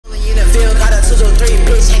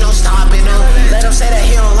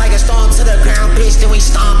bitch, then we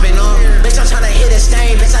stomping on. Bitch, I'm tryna hit a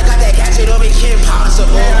stain, bitch, I got that gadget on me,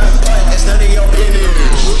 impossible. That's none of your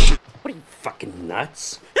business. What are you, fucking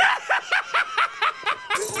nuts?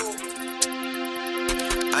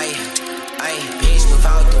 Ay, bitch, move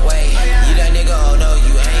out the way. You that nigga, oh no,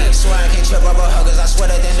 you ain't. Swear I can't trip over her, cause I swear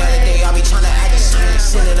that the other day I'll be tryna act the same.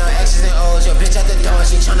 Sending her X's and O's, your bitch at the door,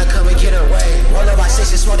 she tryna come and get her way. Roll up by 6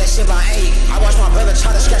 and smoke that shit by 8. I watch my brother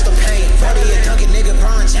try to scratch the paint. Brody a dunking nigga,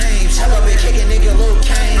 Bron James. Hell up and kicking nigga, Luke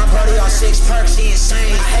Kane. I'm Brody on 6 perks, he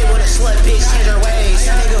insane. I hate when a slut bitch change her